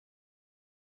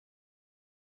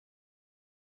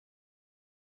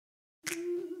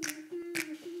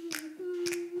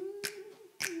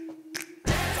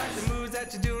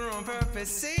that you do it on purpose.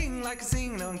 Sing like a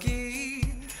singing on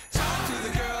key. Talk to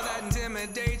the girl that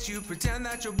intimidates you. Pretend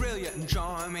that you're brilliant and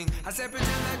charming. I said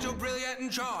pretend that you're brilliant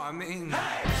and charming.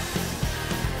 Hey!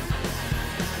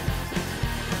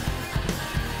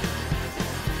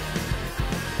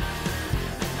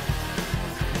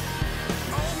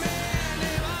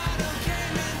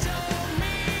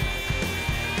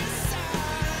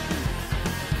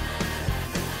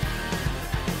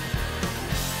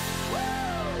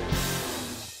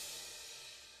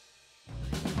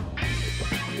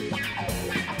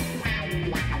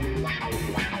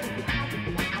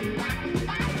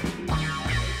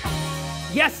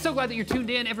 Yes, so glad that you're tuned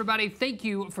in, everybody. Thank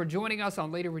you for joining us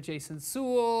on Later with Jason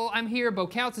Suel. I'm here. Bo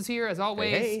Counts is here, as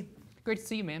always. Hey. Great to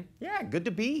see you, man. Yeah, good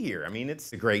to be here. I mean,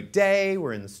 it's a great day.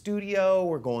 We're in the studio.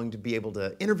 We're going to be able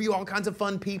to interview all kinds of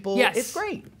fun people. Yes. It's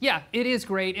great. Yeah, it is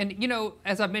great. And, you know,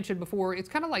 as I've mentioned before, it's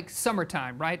kind of like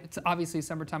summertime, right? It's obviously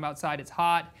summertime outside. It's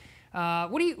hot.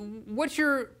 What's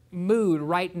your mood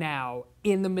right now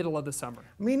in the middle of the summer?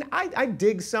 I mean, I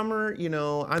dig summer. You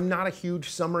know, I'm not a huge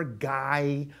summer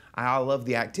guy. I love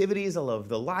the activities. I love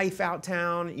the life out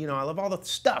town. You know, I love all the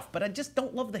stuff, but I just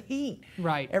don't love the heat.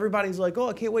 Right. Everybody's like, oh,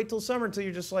 I can't wait till summer until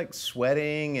you're just like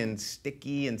sweating and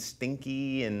sticky and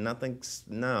stinky and nothing's,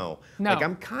 no. Like,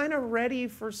 I'm kind of ready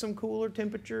for some cooler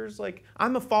temperatures. Like,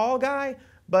 I'm a fall guy,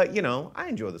 but, you know, I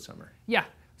enjoy the summer. Yeah.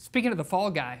 Speaking of the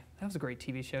Fall Guy, that was a great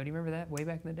TV show. Do you remember that way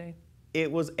back in the day? It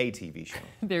was a TV show.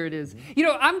 There it is. You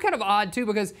know, I'm kind of odd too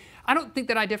because I don't think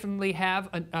that I definitely have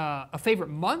a favorite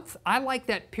month. I like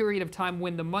that period of time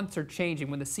when the months are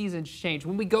changing, when the seasons change,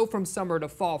 when we go from summer to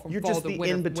fall, from You're fall just to the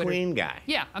winter. in-between guy.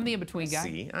 Yeah, I'm the in-between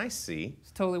guy. I see.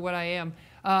 It's totally what I am.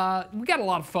 We got a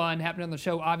lot of fun happening on the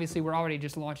show. Obviously, we're already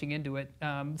just launching into it.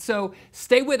 So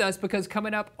stay with us because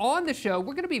coming up on the show,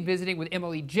 we're going to be visiting with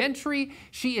Emily Gentry.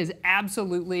 She is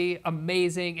absolutely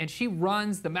amazing, and she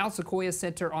runs the Mount Sequoia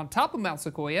Center on top of Mount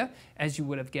Sequoia, as you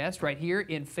would have guessed, right here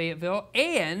in Fayetteville.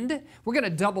 And we're going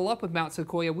to double up with Mount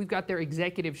Sequoia. We've got their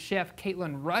executive chef,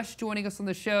 Caitlin Rush, joining us on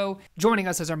the show. Joining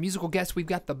us as our musical guest, we've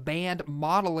got the band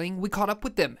Modeling. We caught up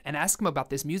with them and asked them about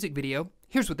this music video.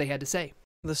 Here's what they had to say.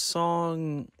 The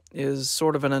song is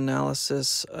sort of an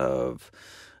analysis of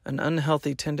an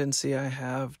unhealthy tendency I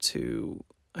have to,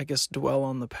 I guess, dwell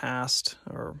on the past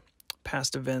or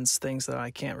past events, things that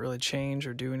I can't really change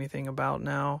or do anything about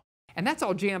now. And that's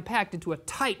all jam-packed into a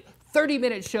tight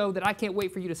 30-minute show that I can't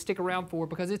wait for you to stick around for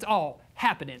because it's all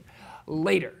happening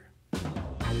later.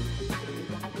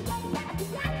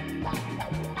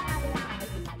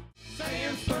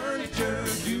 Sam's Furniture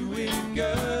doing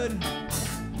good.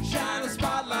 Shine a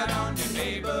spotlight on your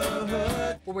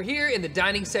neighborhood. Well, we're here in the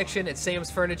dining section at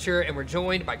Sam's Furniture, and we're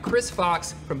joined by Chris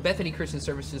Fox from Bethany Christian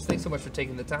Services. Thanks so much for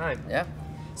taking the time. Yeah.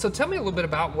 So tell me a little bit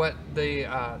about what the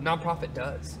nonprofit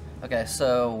does. Okay,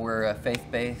 so we're a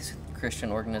faith-based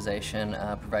Christian organization,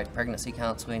 provide pregnancy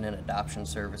counseling and adoption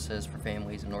services for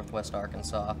families in Northwest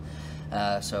Arkansas.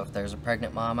 So if there's a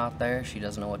pregnant mom out there, she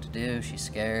doesn't know what to do, she's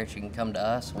scared, she can come to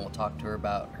us and we'll talk to her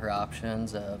about her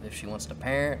options of if she wants to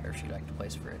parent or if she'd like to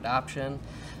place for adoption.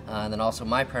 And then also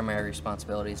my primary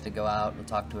responsibility is to go out and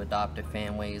talk to adoptive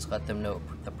families, let them know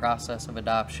the process of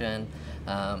adoption,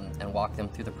 and walk them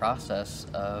through the process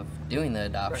of doing the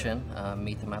adoption,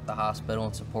 meet them at the hospital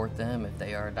and support them if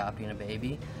they are adopting a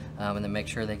baby. And then make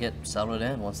sure they get settled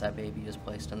in once that baby is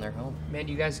placed in their home. Man,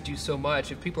 you guys do so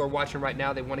much. If people are watching right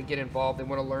now, they want to get involved, they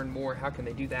want to learn more, how can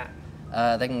they do that?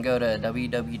 They can go to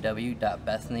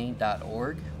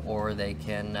www.bethany.org or they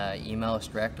can email us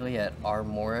directly at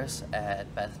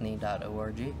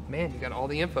rmorris@bethany.org. Man, you got all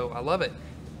the info. I love it.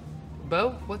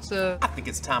 Bo, what's I think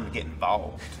it's time to get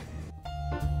involved.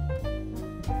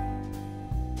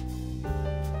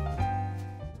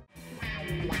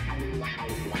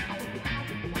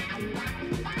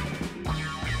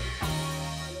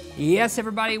 Yes,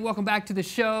 everybody, welcome back to the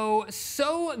show.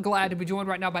 So glad to be joined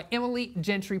right now by Emily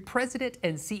Gentry, President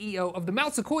and CEO of the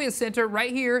Mount Sequoia Center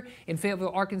right here in Fayetteville,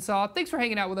 Arkansas. Thanks for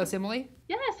hanging out with us, Emily.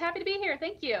 Yes, happy to be here.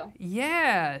 Thank you.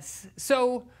 Yes.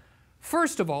 So,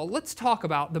 first of all, let's talk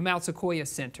about the Mount Sequoia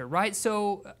Center, right?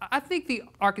 So, I think the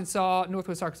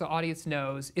Northwest Arkansas audience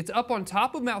knows it's up on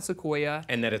top of Mount Sequoia.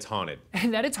 And that it's haunted.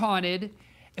 And that it's haunted.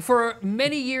 For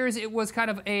many years, it was kind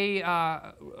of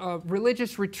a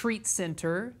religious retreat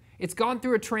center. It's gone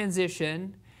through a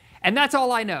transition, and that's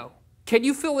all I know. Can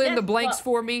you fill in the blanks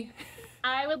for me?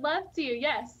 I would love to,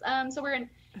 yes. So we're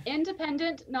an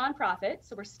independent nonprofit,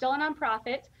 so we're still a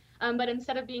nonprofit, but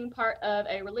instead of being part of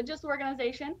a religious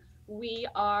organization, we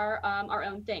are our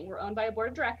own thing. We're owned by a board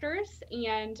of directors,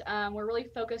 and we're really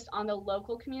focused on the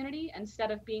local community instead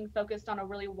of being focused on a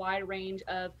really wide range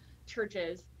of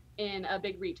churches in a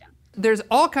big region. There's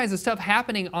all kinds of stuff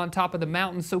happening on top of the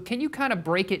mountain, so can you kind of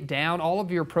break it down, all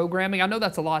of your programming? I know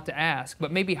that's a lot to ask,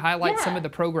 but maybe highlight some of the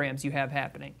programs you have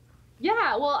happening.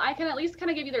 Yeah, well, I can at least kind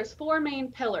of give you, there's 4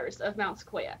 main pillars of Mount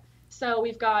Sequoia. So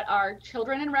we've got our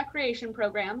children and recreation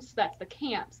programs, that's the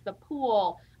camps, the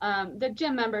pool, the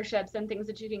gym memberships and things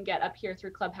that you can get up here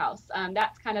through Clubhouse.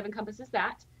 That's kind of encompasses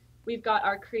that. We've got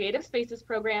our creative spaces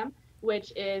program,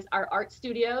 which is our art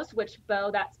studios, which,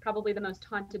 Bo, that's probably the most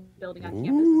haunted building on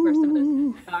campus, is where some of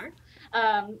those are.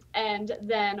 And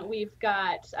then we've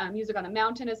got Music on the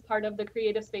Mountain as part of the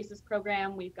creative spaces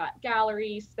program. We've got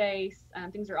gallery space,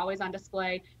 things are always on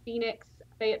display. Phoenix,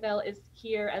 Fayetteville is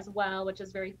here as well, which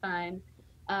is very fun.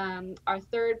 Our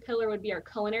third pillar would be our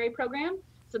culinary program.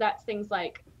 So that's things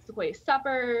like Sequoia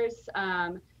suppers,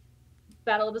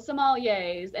 Battle of the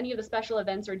Sommeliers, any of the special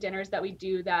events or dinners that we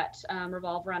do that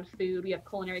revolve around food. We have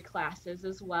culinary classes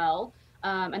as well.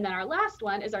 And then our last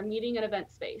one is our meeting and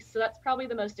event space. So that's probably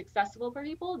the most accessible for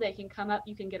people. They can come up,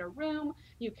 you can get a room,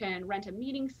 you can rent a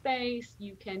meeting space,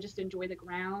 you can just enjoy the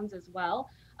grounds as well.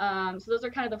 So those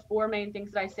are kind of the 4 main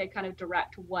things that I say kind of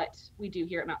direct what we do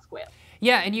here at Mount Sequoia.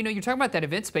 Yeah, and you know, you're talking about that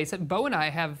event space. Bo and I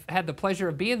have had the pleasure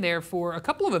of being there for a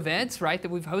couple of events, right, that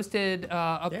we've hosted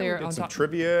up there. We did some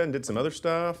trivia and did some other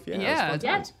stuff.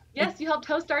 Yes, you helped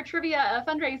host our trivia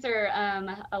fundraiser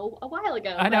a while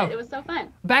ago. I know. It was so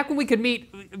fun. Back when we could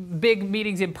meet big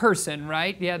meetings in person,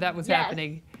 right? Yeah, that was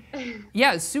happening.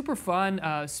 Yeah, it's super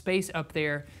fun space up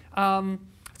there.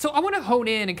 So I want to hone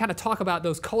in and kind of talk about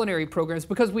those culinary programs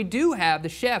because we do have the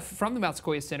chef from the Mount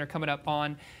Sequoia Center coming up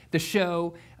on the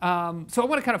show. So I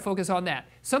want to kind of focus on that.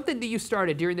 Something that you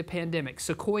started during the pandemic,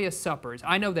 Sequoia Suppers.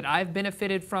 I know that I've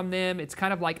benefited from them. It's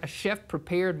kind of like a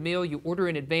chef-prepared meal. You order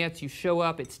in advance, you show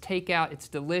up, it's takeout, it's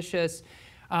delicious.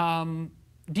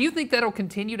 Do you think that'll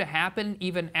continue to happen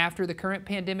even after the current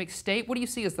pandemic state? What do you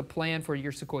see as the plan for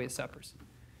your Sequoia Suppers?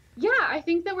 Yeah, I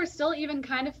think that we're still even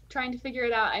kind of trying to figure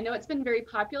it out. I know it's been very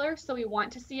popular, so we want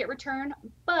to see it return,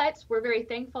 but we're very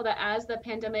thankful that as the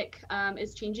pandemic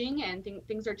is changing and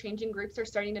things are changing, groups are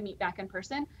starting to meet back in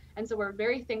person. And so we're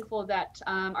very thankful that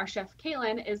our chef,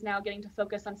 Caitlin, is now getting to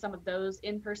focus on some of those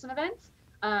in-person events,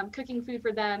 cooking food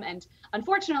for them. And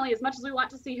unfortunately, as much as we want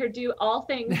to see her do all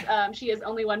things, she is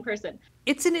only one person.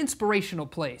 It's an inspirational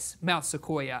place, Mount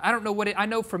Sequoia. I don't know what I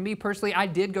know for me personally, I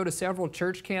did go to several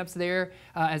church camps there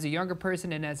as a younger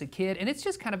person and as a kid, and it's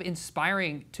just kind of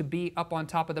inspiring to be up on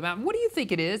top of the mountain. What do you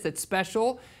think it is that's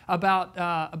special about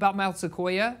Mount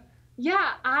Sequoia?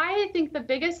 Yeah, I think the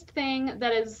biggest thing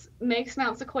that makes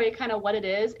Mount Sequoia kind of what it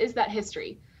is that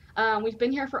history. We've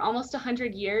been here for almost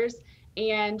 100 years,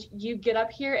 and you get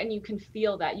up here and you can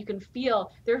feel that. You can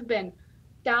feel there have been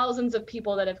thousands of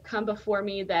people that have come before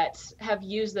me that have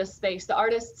used this space. The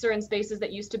artists are in spaces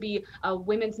that used to be a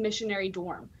women's missionary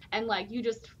dorm. And like, you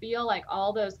just feel like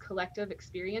all those collective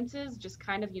experiences just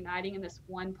kind of uniting in this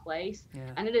one place. Yeah.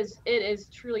 And it is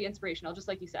truly inspirational, just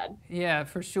like you said. Yeah,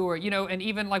 for sure. You know, and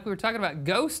even like we were talking about,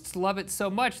 ghosts love it so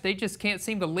much, they just can't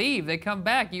seem to leave. They come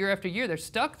back year after year. They're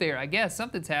stuck there, I guess.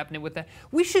 Something's happening with that.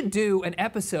 We should do an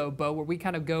episode, Bo, where we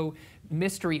kind of go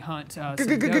mystery hunt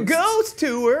ghost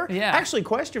tour. Yeah. Actually,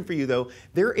 question for you though.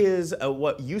 There is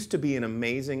what used to be an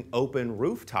amazing open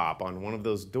rooftop on one of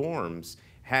those dorms.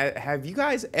 Have you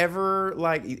guys ever,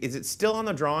 like, is it still on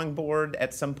the drawing board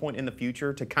at some point in the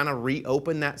future to kind of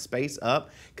reopen that space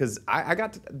up? Because I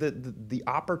got the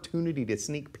opportunity to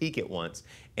sneak peek it once,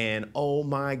 and oh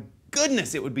my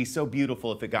goodness, it would be so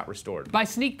beautiful if it got restored. By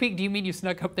sneak peek, do you mean you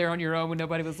snuck up there on your own when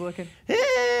nobody was looking?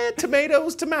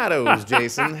 Tomatoes,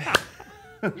 Jason.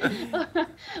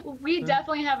 We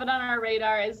definitely have it on our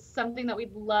radar as something that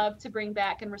we'd love to bring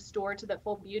back and restore to the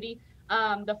full beauty.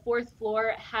 The 4th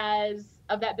floor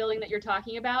of that building that you're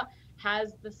talking about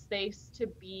has the space to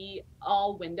be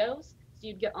all windows. So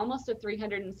you'd get almost a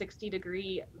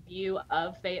 360-degree view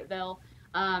of Fayetteville.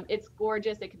 It's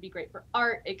gorgeous. It can be great for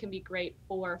art. It can be great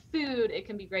for food. It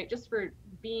can be great just for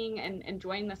being and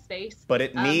enjoying the space. But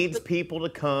it needs people to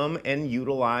come and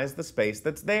utilize the space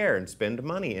that's there and spend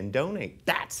money and donate.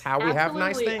 That's how we have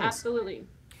nice things. Absolutely.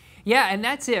 Yeah, and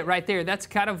that's it right there. That's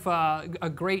kind of a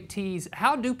great tease.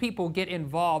 How do people get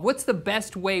involved? What's the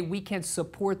best way we can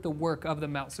support the work of the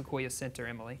Mount Sequoia Center,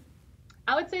 Emily?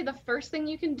 I would say the first thing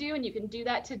you can do, and you can do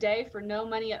that today for no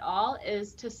money at all,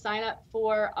 is to sign up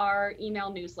for our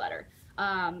email newsletter.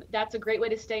 That's a great way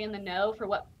to stay in the know for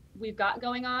what we've got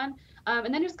going on.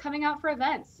 And then just coming out for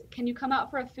events. Can you come out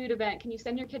for a food event? Can you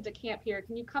send your kids to camp here?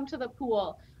 Can you come to the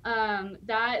pool?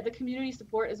 The community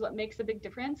support is what makes a big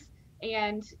difference.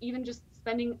 and even just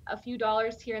spending a few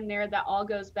dollars here and there, that all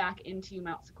goes back into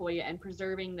Mount Sequoia and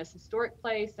preserving this historic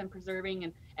place and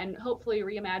preserving and hopefully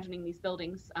reimagining these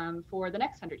buildings for the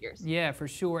next 100 years. Yeah, for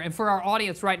sure. And for our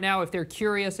audience right now, if they're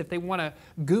curious, if they want to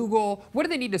Google, what do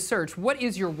they need to search? What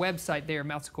is your website there,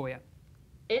 Mount Sequoia?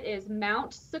 It is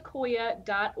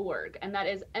mountsequoia.org, and that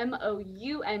is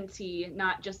MOUNT,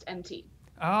 not just MT.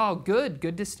 Oh,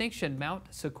 good distinction,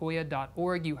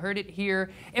 mountsequoia.org. You heard it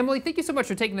here. Emily, thank you so much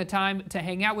for taking the time to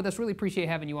hang out with us. Really appreciate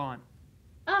having you on.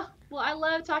 Oh, well, I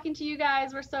love talking to you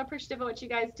guys. We're so appreciative of what you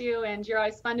guys do, and you're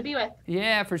always fun to be with.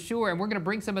 Yeah, for sure. And we're going to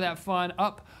bring some of that fun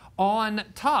up on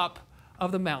top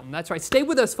of the mountain. That's right. Stay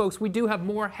with us, folks. We do have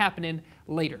more happening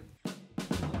later.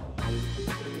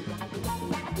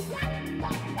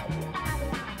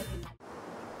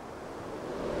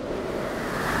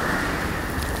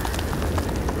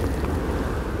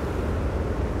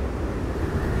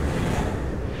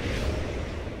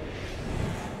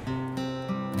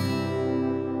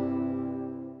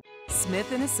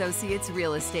 Smith & Associates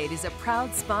Real Estate is a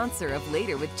proud sponsor of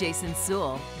Later with Jason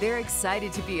Suel. They're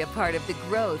excited to be a part of the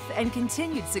growth and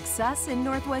continued success in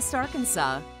Northwest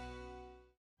Arkansas.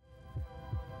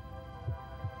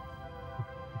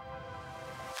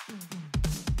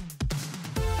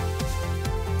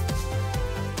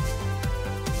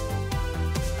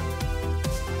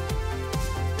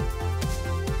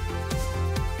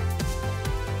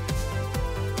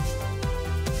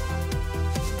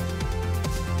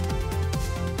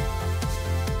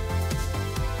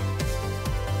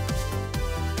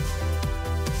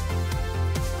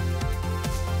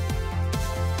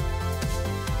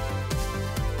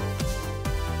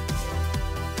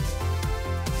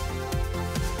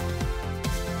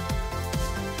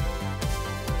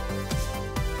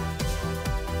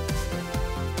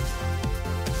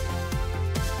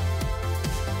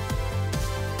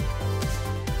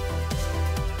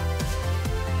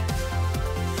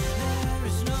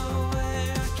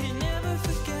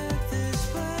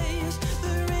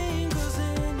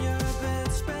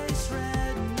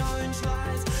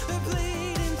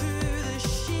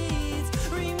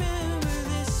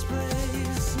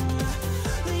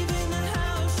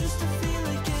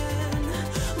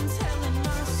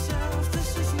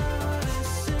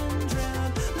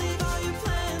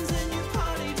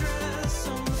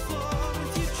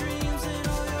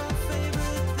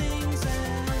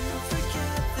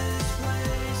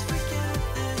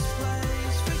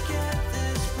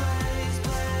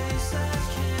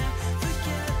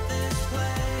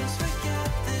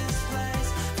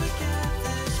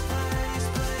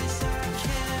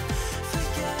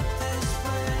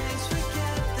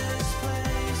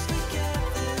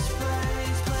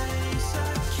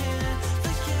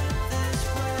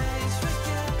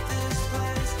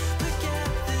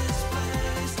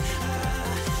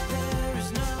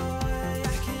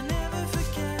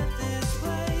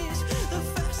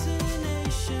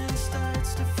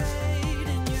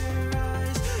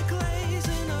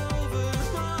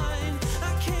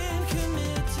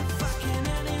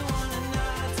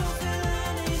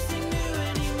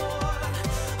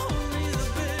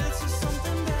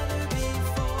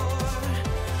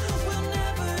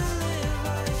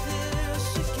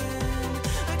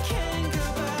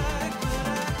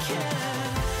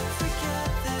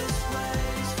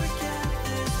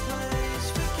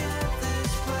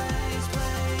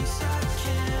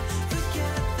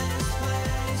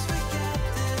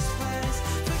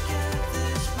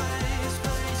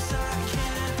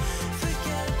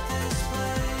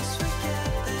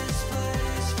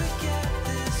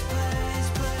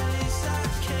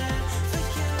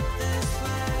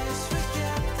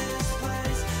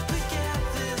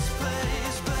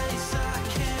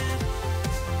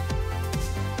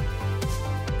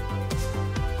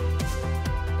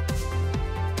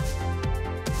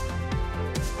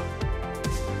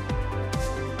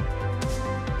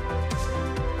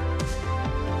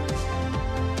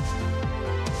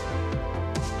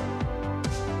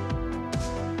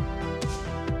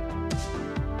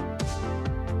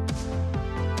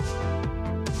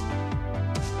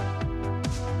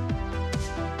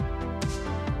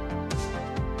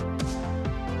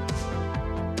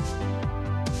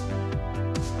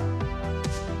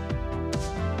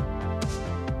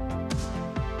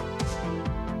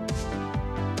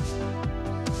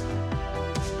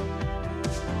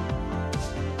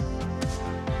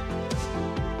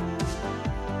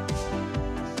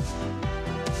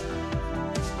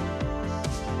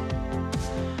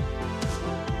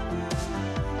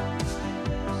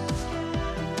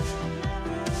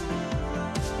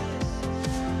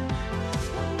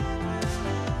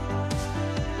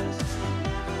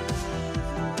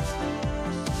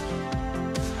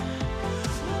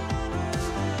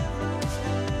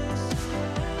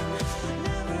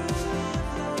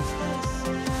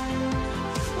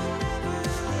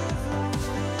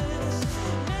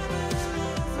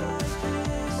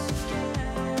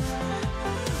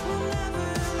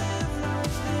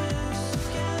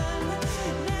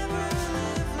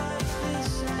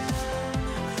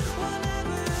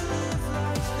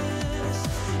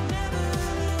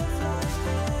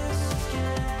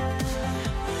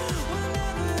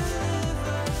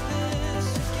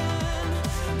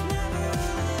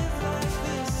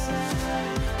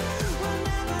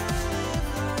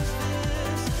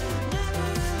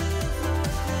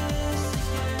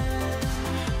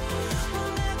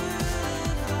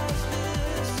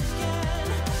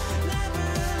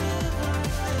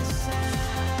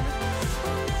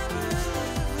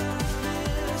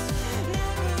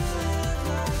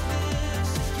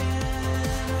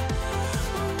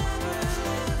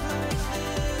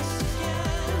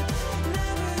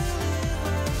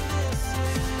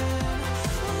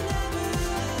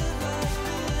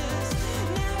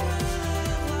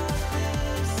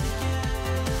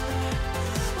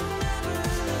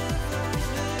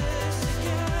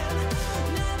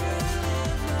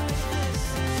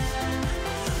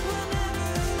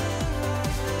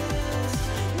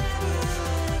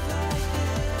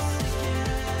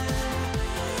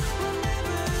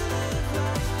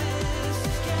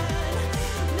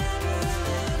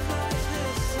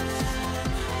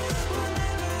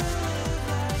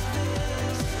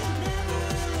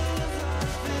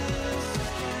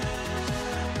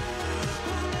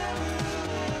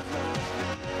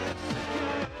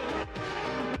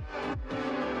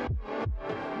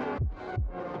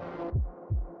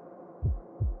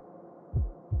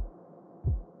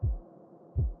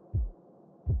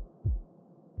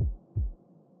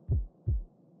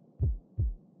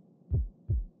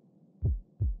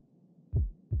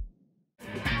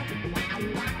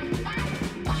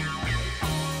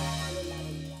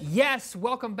 Yes,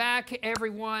 welcome back,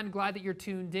 everyone. Glad that you're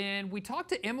tuned in. We talked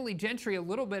to Emily Gentry a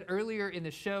little bit earlier in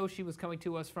the show. She was coming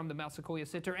to us from the Mount Sequoia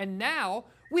Center. And now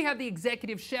we have the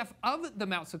executive chef of the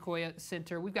Mount Sequoia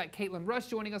Center. We've got Caitlin Rush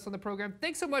joining us on the program.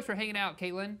 Thanks so much for hanging out,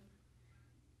 Caitlin.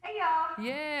 Hey, y'all.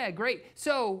 Yeah, great.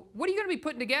 So what are you going to be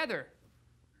putting together?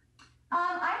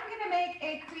 I'm going to make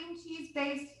a cream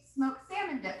cheese-based smoked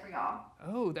salmon dip for y'all.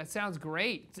 Oh, that sounds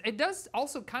great. It does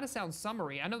also kind of sound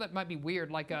summery. I know that might be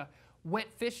weird, like a wet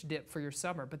fish dip for your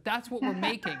summer, but that's what we're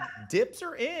making. Dips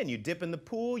are in. You dip in the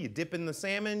pool, you dip in the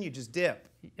salmon, you just dip.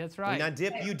 That's right. When I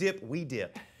dip, you dip, we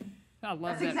dip. I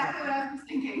love That's that. exactly what I was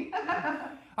thinking.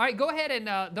 All right, go ahead and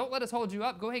don't let us hold you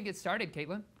up. Go ahead and get started,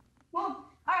 Caitlin. Cool. All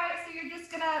right, so you're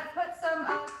just going to put some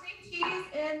cream cheese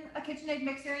in a KitchenAid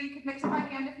mixer. You can mix it by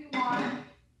hand if you want.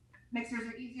 Mixers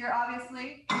are easier,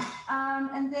 obviously.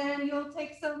 And then you'll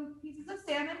take some pieces of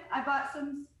salmon. I bought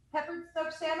some peppered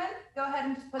smoked salmon. Go ahead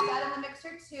and just put that in the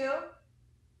mixer too.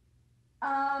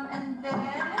 And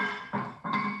then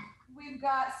we've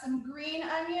got some green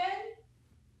onion.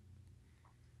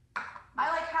 I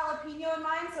like jalapeno in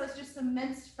mine, so it's just some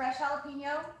minced fresh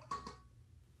jalapeno.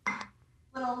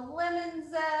 Little lemon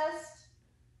zest,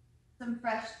 some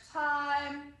fresh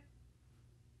thyme,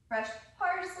 fresh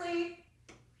parsley,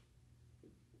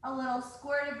 a little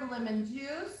squirt of the lemon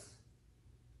juice,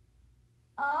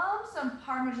 some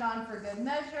Parmesan for good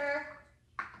measure,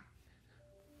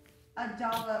 a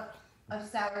dollop of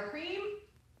sour cream,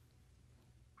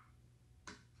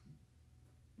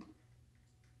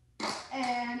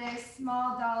 and a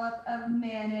small dollop of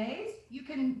mayonnaise. You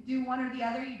can do one or the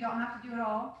other. You don't have to do it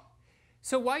all.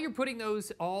 So while you're putting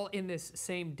those all in this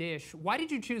same dish, why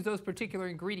did you choose those particular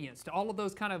ingredients? Do all of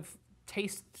those kind of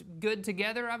taste good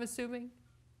together, I'm assuming?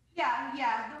 Yeah.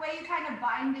 The way you kind of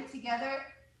bind it together,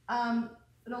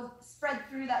 it'll spread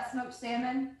through that smoked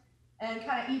salmon and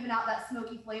kind of even out that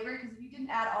smoky flavor, because if you didn't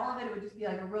add all of it, it would just be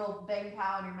like a real bang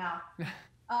pow in your mouth.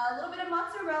 A little bit of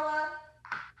mozzarella,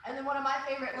 and then one of my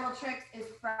favorite little tricks is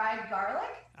fried garlic.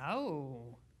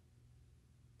 Oh.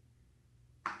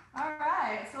 All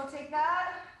right, so we'll take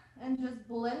that and just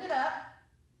blend it up.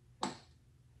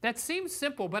 That seems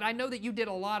simple, but I know that you did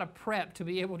a lot of prep to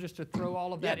be able just to throw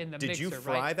all of that in the mixer, Did you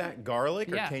fry right? that garlic,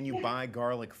 or Yeah. can you buy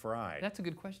garlic fried? That's a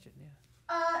good question, yeah.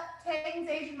 Tang's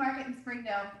Asian Market in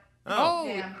Springdale. Oh,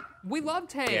 Yeah. we love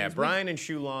Tangs. Yeah, Brian and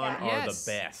Shulon are Yes.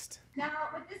 the best. Now,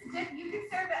 with this dip, you can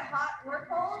serve it hot or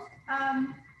cold.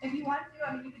 If you want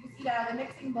to, you can just eat it out of the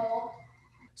mixing bowl.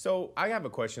 So I have a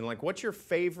question. Like, what's your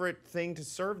favorite thing to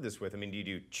serve this with? I mean, do you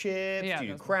do chips? Yeah, do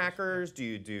you do that's my crackers? Do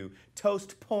you do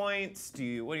toast points? What do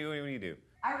you do?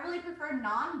 I really prefer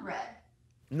naan bread.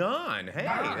 Naan. Hey,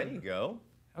 Naan. there you go.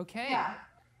 Okay. Yeah.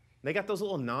 They got those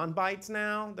little naan bites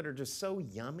now that are just so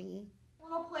yummy. A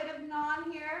little plate of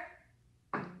naan here.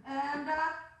 And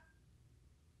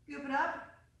scoop it up.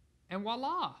 And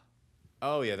voila.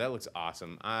 Oh yeah, that looks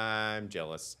awesome. I'm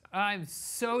jealous. I'm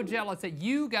so jealous that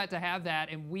you got to have that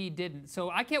and we didn't. So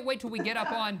I can't wait till we get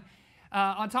up on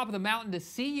top of the mountain to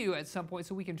see you at some point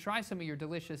so we can try some of your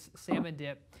delicious salmon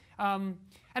dip.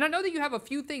 And I know that you have a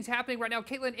few things happening right now.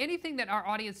 Caitlin, anything that our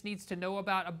audience needs to know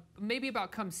about, maybe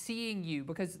about come seeing you,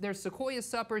 because there's Sequoia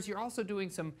suppers. You're also doing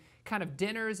some kind of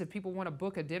dinners if people want to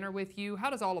book a dinner with you. How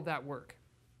does all of that work?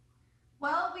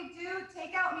 Well, we do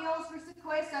takeout meals for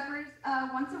Sequoia suppers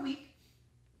once a week.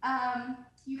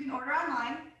 You can order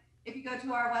online. If you go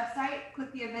to our website,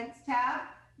 click the events tab.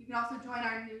 You can also join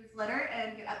our newsletter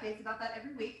and get updates about that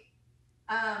every week.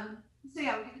 So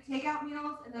yeah, we do the takeout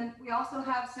meals, and then we also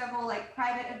have several like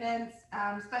private events,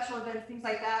 special events, things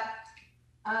like that.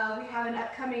 We have an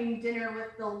upcoming dinner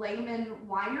with the Layman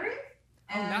Winery.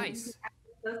 And nice. you can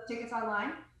access those tickets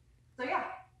online. So yeah,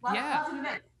 lots of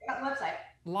events. Check out the website.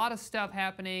 A lot of stuff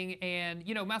happening, and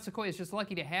you know, Mount Sequoia is just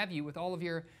lucky to have you with all of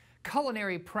your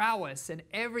culinary prowess and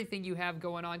everything you have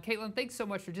going on. Caitlin, thanks so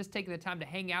much for just taking the time to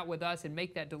hang out with us and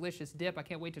make that delicious dip. I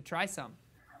can't wait to try some.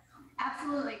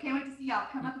 Absolutely. Can't wait to see y'all.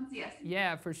 Come up and see us.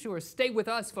 Yeah, for sure. Stay with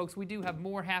us, folks. We do have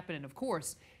more happening, of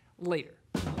course, later.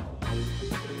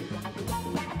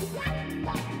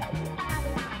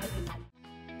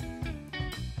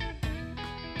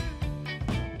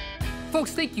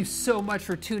 Folks, thank you so much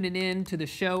for tuning in to the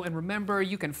show. And remember,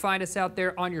 you can find us out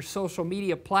there on your social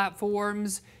media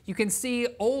platforms. You can see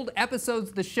old episodes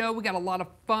of the show. We got a lot of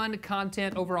fun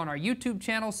content over on our YouTube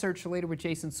channel. Search Later with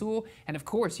Jason Suel. And of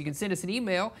course, you can send us an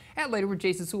email at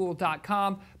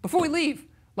laterwithjasonsuel.com. Before we leave,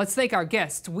 let's thank our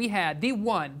guests. We had the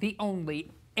one, the only,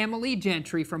 Emily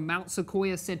Gentry from Mount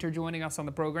Sequoia Center joining us on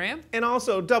the program. And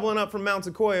also, doubling up from Mount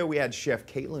Sequoia, we had Chef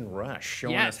Caitlin Rush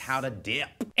showing Yes. us how to dip.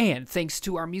 And thanks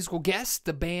to our musical guests,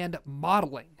 the band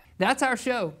Modeling. That's our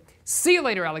show. See you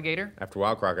later, alligator. After a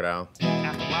while, crocodile.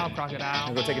 After a while, crocodile.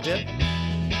 Wanna go take a dip?